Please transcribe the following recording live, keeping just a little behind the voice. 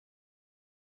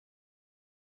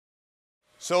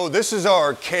So this is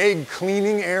our keg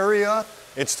cleaning area.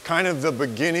 It's kind of the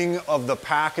beginning of the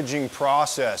packaging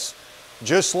process.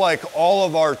 Just like all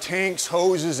of our tanks,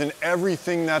 hoses, and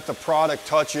everything that the product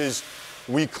touches,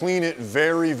 we clean it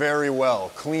very, very well.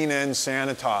 Clean and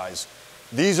sanitize.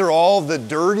 These are all the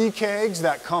dirty kegs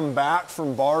that come back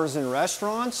from bars and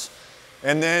restaurants.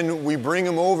 And then we bring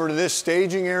them over to this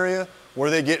staging area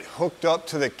where they get hooked up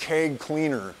to the keg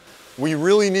cleaner. We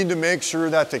really need to make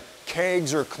sure that the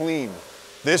kegs are clean.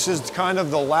 This is kind of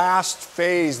the last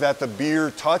phase that the beer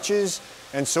touches,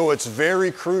 and so it's very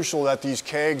crucial that these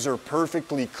kegs are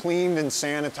perfectly cleaned and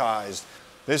sanitized.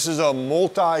 This is a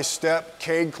multi-step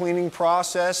keg cleaning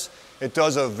process. It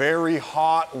does a very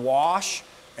hot wash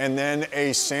and then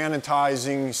a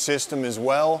sanitizing system as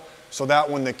well, so that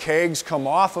when the kegs come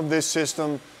off of this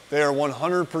system, they are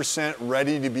 100%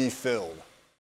 ready to be filled.